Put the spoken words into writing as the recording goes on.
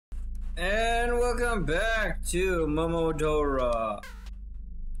And welcome back to Momodora.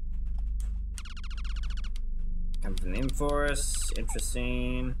 Come to the name for us.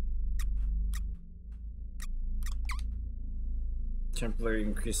 Interesting. Temporarily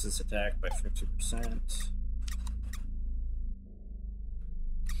increases attack by 50%.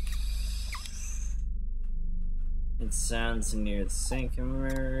 It sounds near the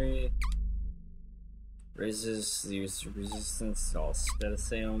sanctuary. Raises the user resistance to all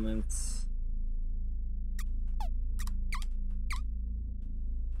status ailments.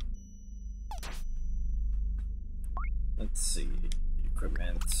 Let's see.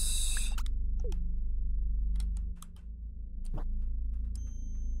 Equipment.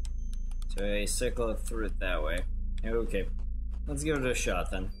 So I cycle it through it that way. Okay. Let's give it a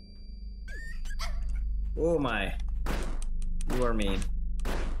shot then. Oh my. You are mean.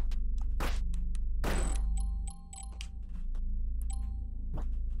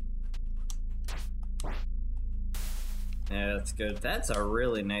 Yeah, that's good. That's a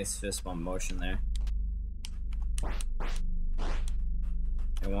really nice fist bump motion there.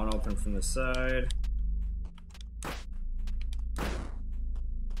 It won't open from the side.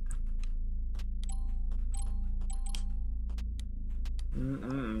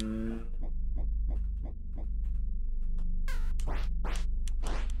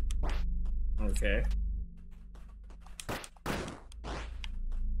 Okay.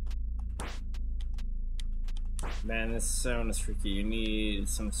 Man, this zone is freaky. You need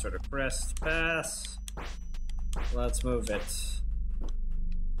some sort of crest to pass. Let's move it.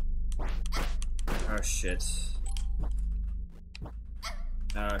 Oh shit.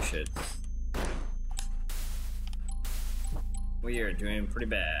 Oh shit. We are doing pretty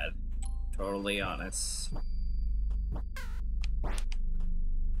bad. Totally honest.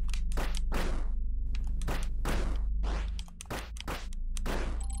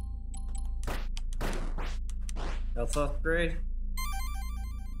 Health upgrade.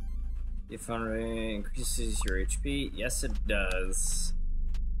 If unrated increases your HP. Yes, it does.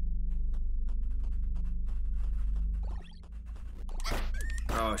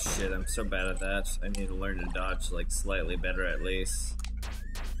 Oh shit, I'm so bad at that. I need to learn to dodge like slightly better at least.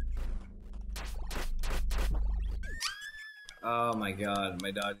 Oh my god,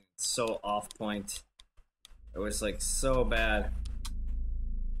 my dodge is so off point. It was like so bad.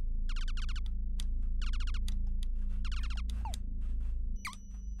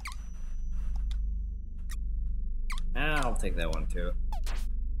 I'll take that one too.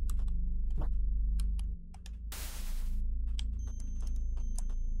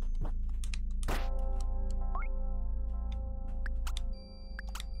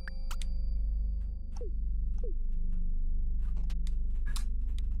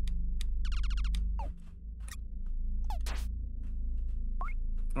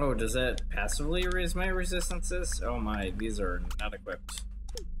 Oh, does that passively raise my resistances? Oh my, these are not equipped.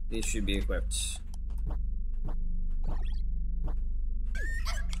 These should be equipped.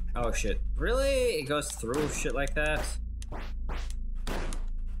 Oh shit. Really? It goes through shit like that?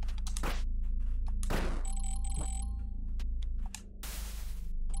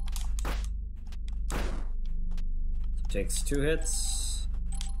 Takes 2 hits.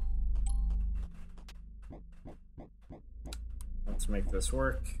 Let's make this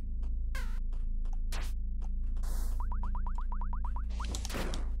work.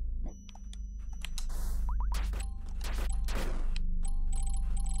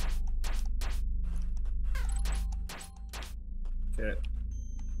 Okay.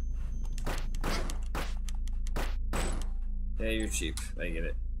 Yeah, you're cheap. I get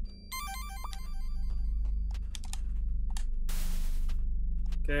it.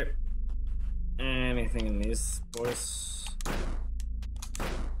 Okay. Anything in these boys?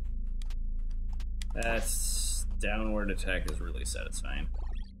 That downward attack is really satisfying.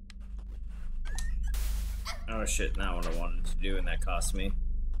 Oh shit, not what I wanted to do, and that cost me.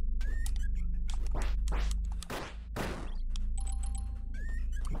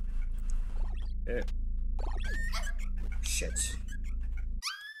 Okay. Shit.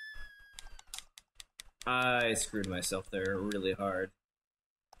 I screwed myself there really hard.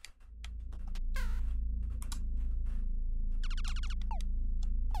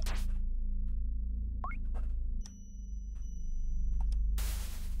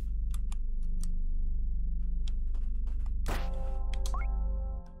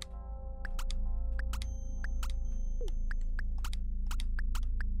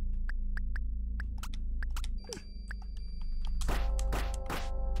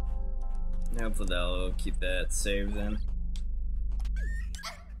 Hopefully that'll keep that saved then.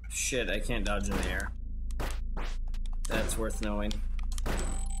 Shit, I can't dodge in the air. That's worth knowing.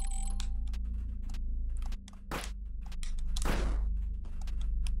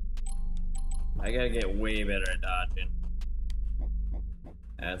 I gotta get way better at dodging.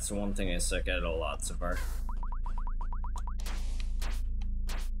 That's the one thing I suck at a lot so far.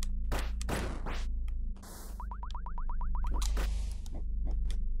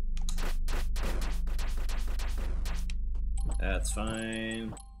 That's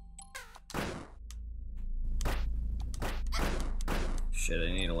fine. Shit,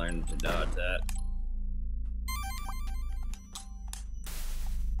 I need to learn to dodge that.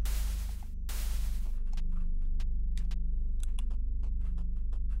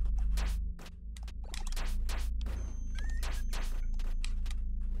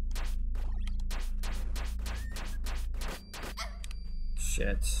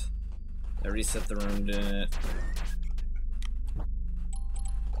 Shit. I reset the room, didn't it?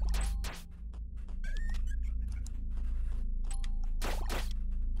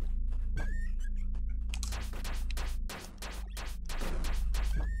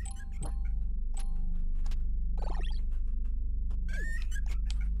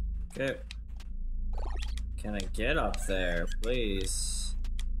 Okay. Can I get up there, please?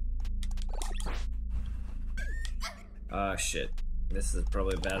 Oh shit. This is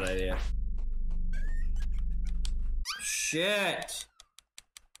probably a bad idea. Shit!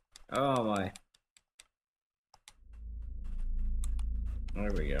 Oh my.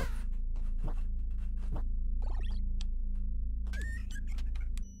 There we go.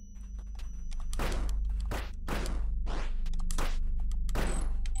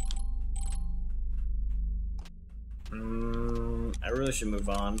 I really should move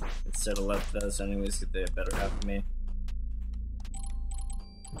on instead of let those enemies get the better half of me.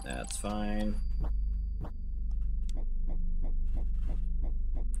 That's fine.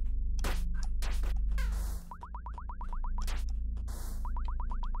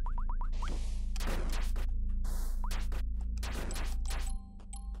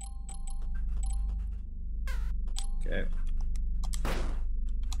 Okay.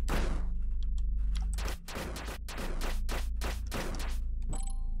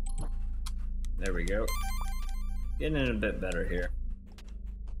 There we go. Getting in a bit better here.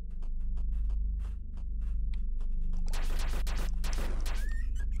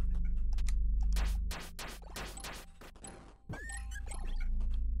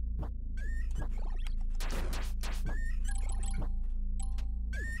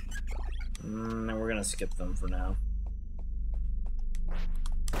 And we're gonna skip them for now.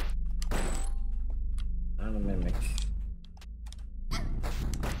 Not a mimic.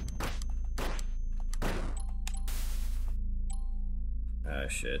 Ah,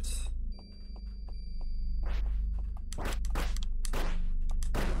 shit.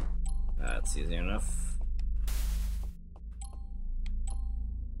 That's easy enough.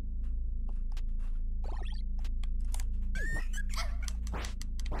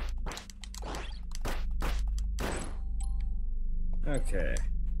 Okay.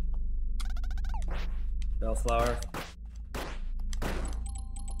 Bellflower.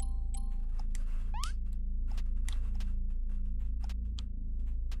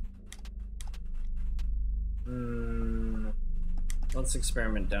 Let's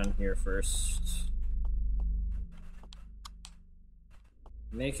experiment down here first.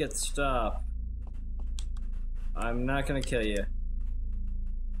 Make it stop. I'm not gonna kill you.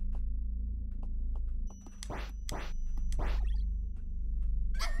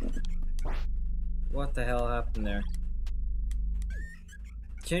 What the hell happened there?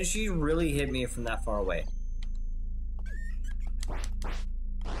 Can she really hit me from that far away?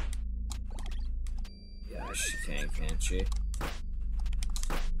 Yeah, she can, can't she?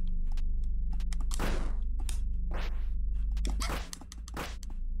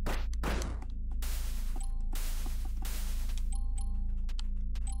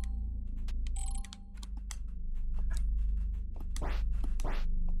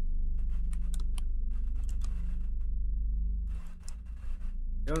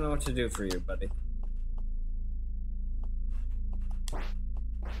 Don't know what to do for you, buddy.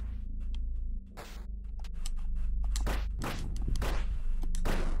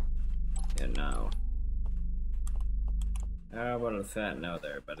 Yeah, no. How about a fat no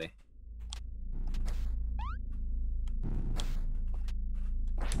there, buddy?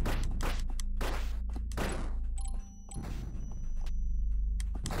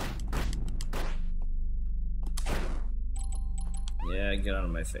 Yeah, get out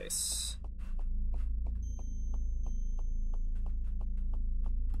of my face.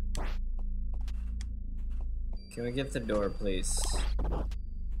 Can we get the door, please?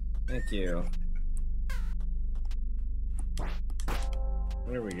 Thank you.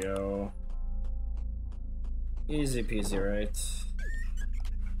 There we go. Easy peasy, right?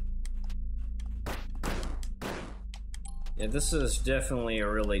 Yeah, this is definitely a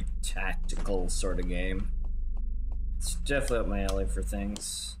really tactical sort of game. It's definitely up my alley for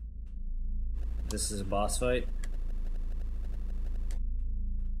things. This is a boss fight.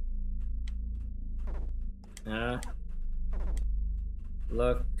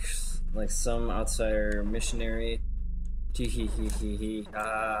 Looks like some outsider missionary. Tee hee hee hee hee.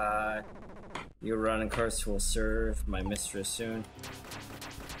 Your running course will serve my mistress soon.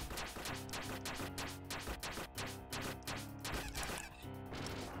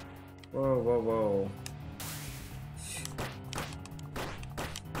 Whoa, whoa, whoa.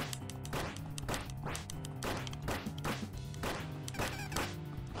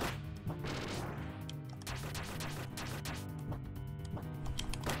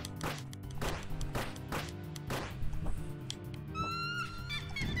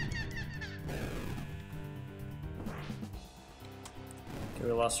 Okay,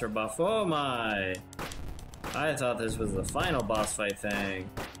 we lost our buff. Oh my! I thought this was the final boss fight thing.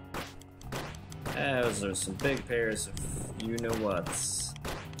 Those are some big pairs of you-know-whats.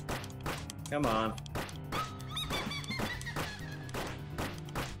 Come on.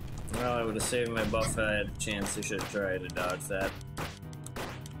 Well, I would have saved my buff if I had a chance. I should have tried to dodge that.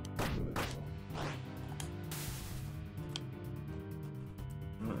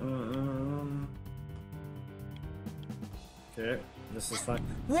 Okay, this is fine.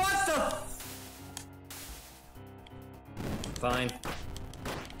 What the? Fine.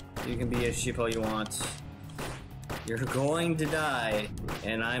 You can be a sheep all you want. You're going to die,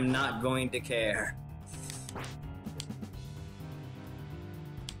 and I'm not going to care.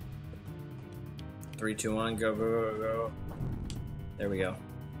 Three, two, one, go, go, go, go. There we go.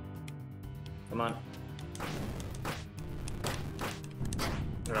 Come on.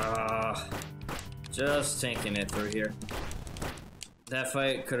 Just tanking it through here. That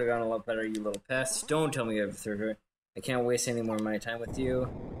fight could have gone a lot better, you little pest. Don't tell me you have through here. I can't waste any more of my time with you.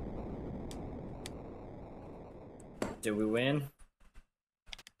 Did we win?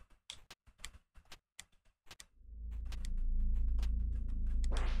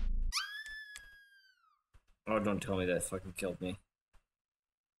 Oh, don't tell me that fucking killed me.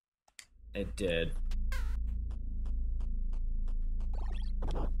 It did.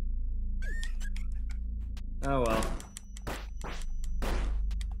 Oh well.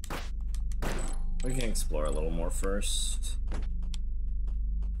 We can explore a little more first.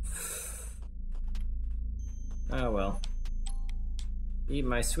 Oh well. Eat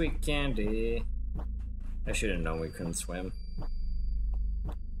my sweet candy. I should have known we couldn't swim.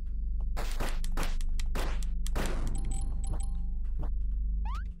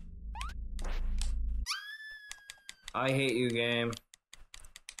 I hate you, game.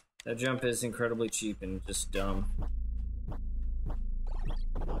 That jump is incredibly cheap and just dumb.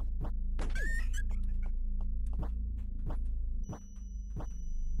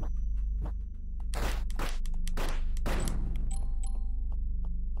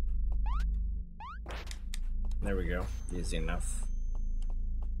 There we go. Easy enough.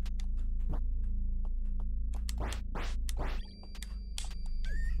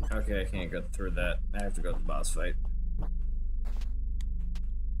 Okay, I can't go through that. I have to go to the boss fight.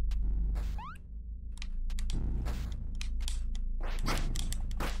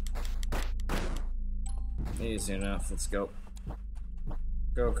 Easy enough. Let's go.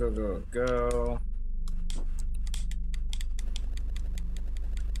 Go, go, go, go.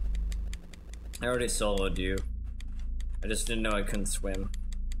 I already soloed you. I just didn't know I couldn't swim.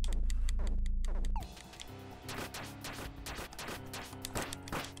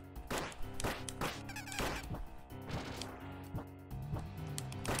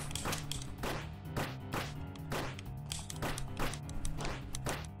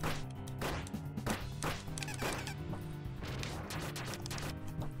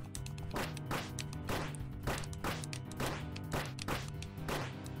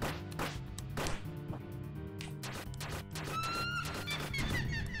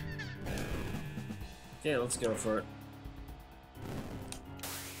 Okay, let's go for it.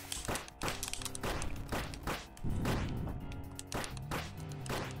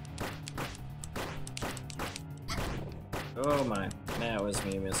 Oh my, that was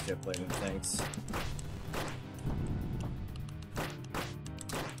me miscalculating things.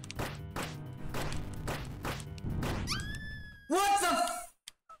 What the f—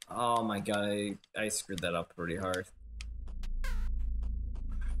 Oh my god, I screwed that up pretty hard.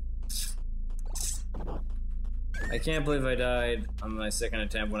 I can't believe I died on my second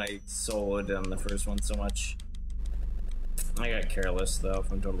attempt when I soloed on the first one so much. I got careless though, if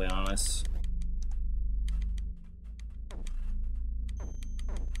I'm totally honest.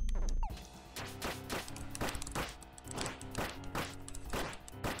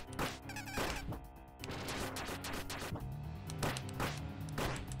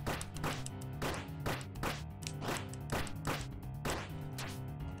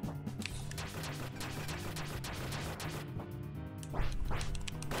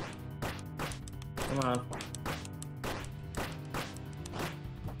 Come on.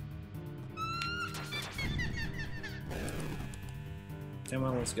 Come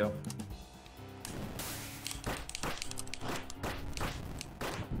on, let's go.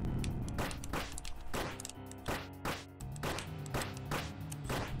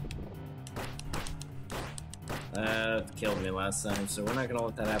 That killed me last time, so we're not gonna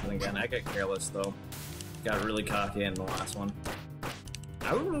let that happen again. I got careless though. Got really cocky in the last one.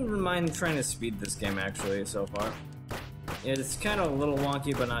 I wouldn't mind trying to speed this game actually so far. It's kind of a little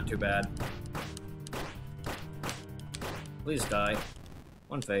wonky, but not too bad. Please die.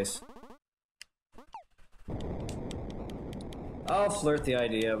 One face. I'll flirt the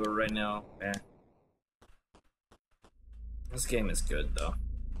idea, but right now, eh. This game is good though.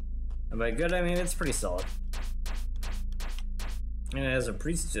 And by good, I mean it's pretty solid. And it has a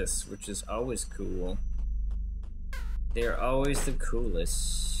priestess, which is always cool. They're always the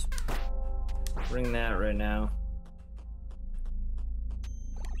coolest. Bring that right now.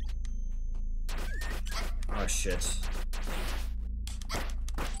 Oh shit.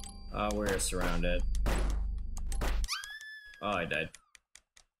 Oh, we're surrounded. Oh, I died.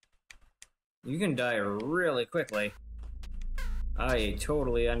 You can die really quickly. I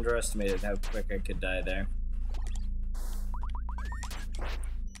totally underestimated how quick I could die there.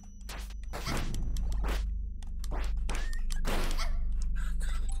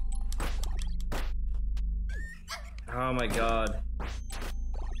 Oh my god.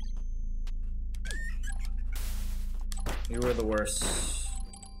 You were the worst.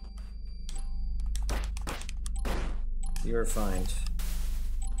 You were fine.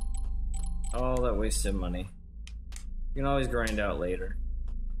 All that wasted money. You can always grind out later.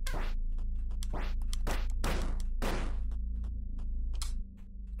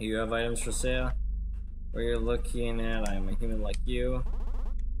 You have items for sale? What you're looking at, I'm a human like you.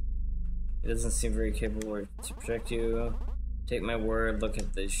 It doesn't seem very capable to protect you. Take my word, look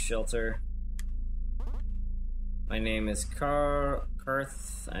at this shelter. My name is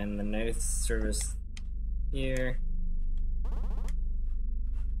Karth. I'm the night service here.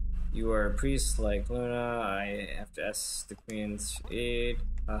 You are a priest like Luna. I have to ask the queen's aid.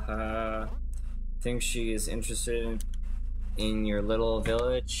 Haha. Think she is interested in your little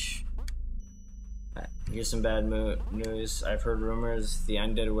village? Here's some bad news. I've heard rumors the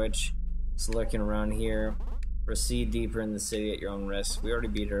undead witch is lurking around here. Proceed deeper in the city at your own risk. We already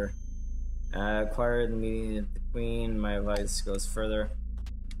beat her. Acquired the meeting at the queen. My advice goes further.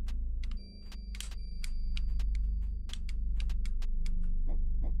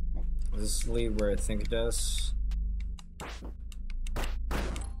 Does this lead where I think it does?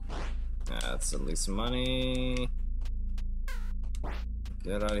 That's at least some money.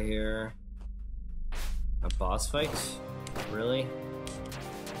 Get out of here. A boss fight? Really?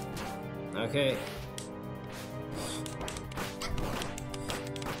 Okay.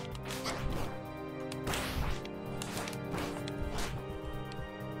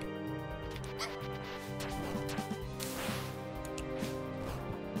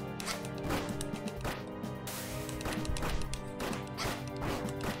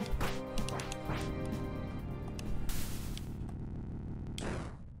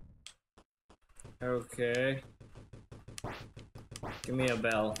 Okay. Give me a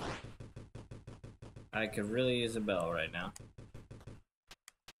bell. I could really use a bell right now.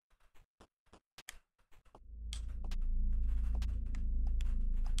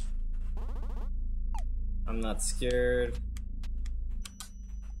 I'm not scared.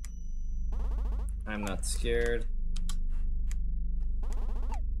 I'm not scared.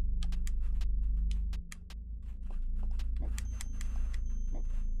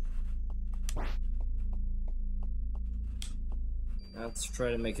 Let's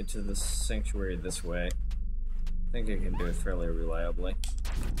try to make it to the sanctuary this way. I think I can do it fairly reliably.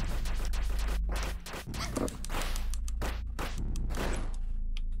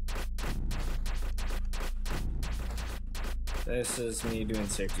 This is me doing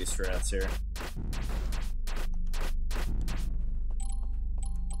safety strats here.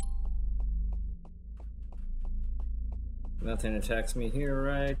 Nothing attacks me here,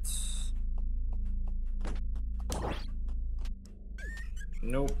 right?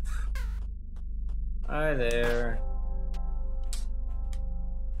 Nope. Hi there.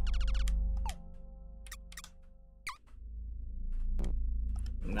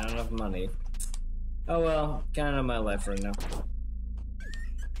 Not enough money. Oh well, kind of my life right now.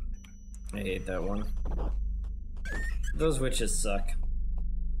 I hate that one. Those witches suck.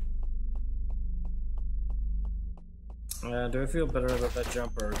 Do I feel better about that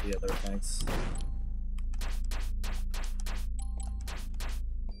jump or the other things?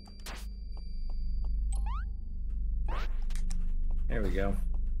 There we go.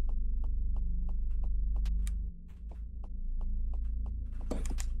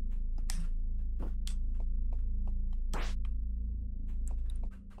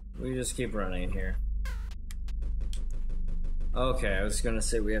 We just keep running here. Okay, I was gonna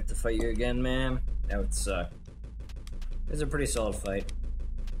say we have to fight you again, man. That would suck. It's a pretty solid fight.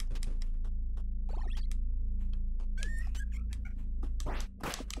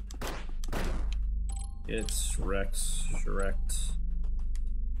 It's wrecked.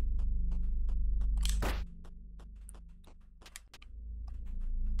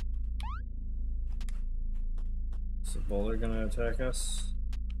 Is the boulder gonna attack us?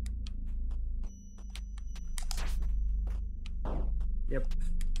 Yep.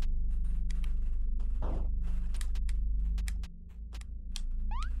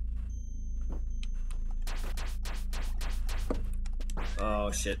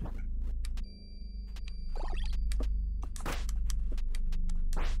 Oh shit.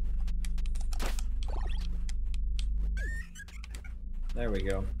 There we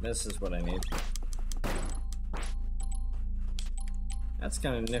go. This is what I need. That's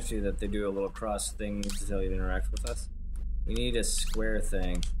kind of nifty that they do a little cross thing to tell you to interact with us. We need a square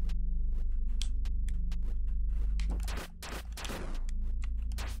thing.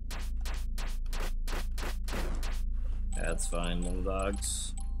 That's fine, little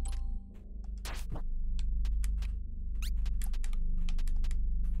dogs.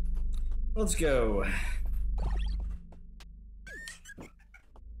 Let's go.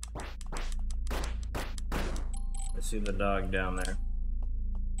 I see the dog down there.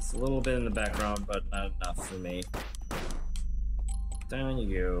 It's a little bit in the background, but not enough for me. Down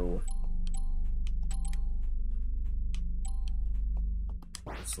you go.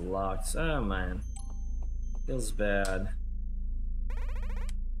 It's locked. Oh man. Feels bad.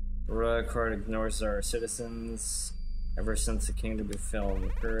 The royal court ignores our citizens ever since the kingdom befell in the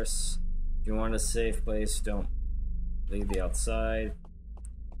curse. If you want a safe place, don't leave the outside.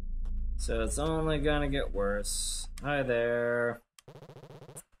 So it's only gonna get worse. Hi there.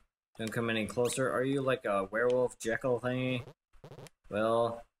 Don't come any closer. Are you like a werewolf Jekyll thingy?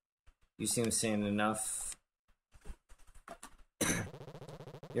 Well, you seem sane enough.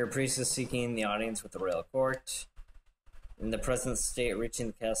 Your priest is seeking the audience with the royal court. In the present state, reaching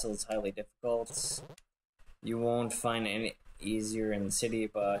the castle is highly difficult. You won't find any easier in the city,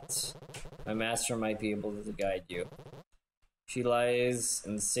 but my master might be able to guide you. She lies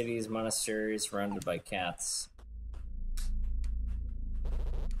in the city's monastery, surrounded by cats.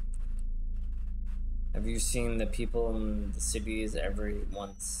 Have you seen the people in the cities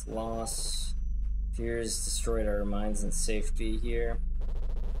everyone's lost? Fears destroyed our minds and safety here.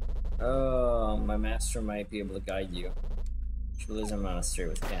 Oh, my master might be able to guide you. She lives in a monastery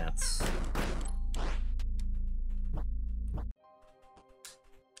with cats.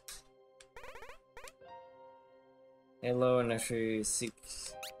 Hello, and if you seek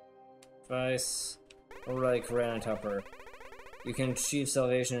advice, alright, Karana Tupper. You can achieve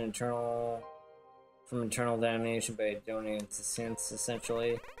salvation from eternal damnation by donating to saints,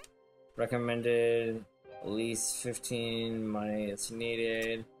 essentially. Recommended at least 15 money is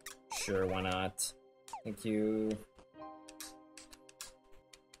needed. Sure, why not? Thank you.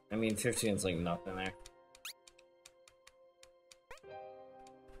 I mean, 15 is like nothing there.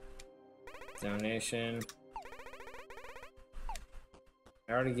 Donation.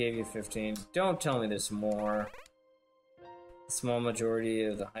 I already gave you 15. Don't tell me there's more. A small majority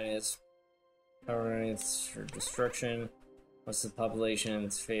of the highness tolerance for destruction. Most of the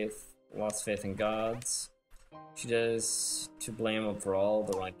population's lost faith in gods. She does to blame for all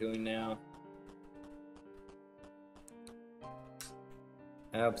the wrongdoing now.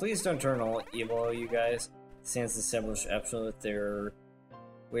 Please don't turn all evil, you guys. Saints establish absolute their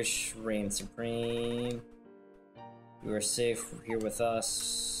wish reigns supreme. You are safe here with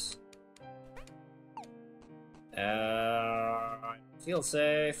us. Feel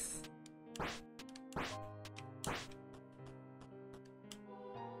safe.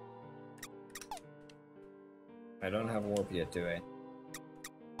 I don't have warp yet, do I?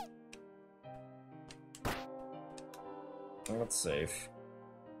 Oh, it's safe.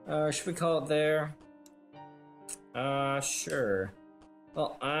 Should we call it there? Sure.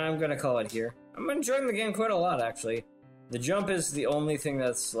 Well, I'm gonna call it here. I'm enjoying the game quite a lot, actually. The jump is the only thing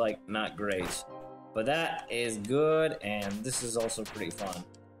that's, like, not great. But that is good, and this is also pretty fun.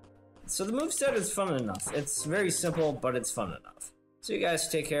 So the moveset is fun enough. It's very simple, but it's fun enough. So you guys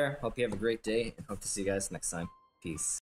take care. Hope you have a great day, and hope to see you guys next time. Peace.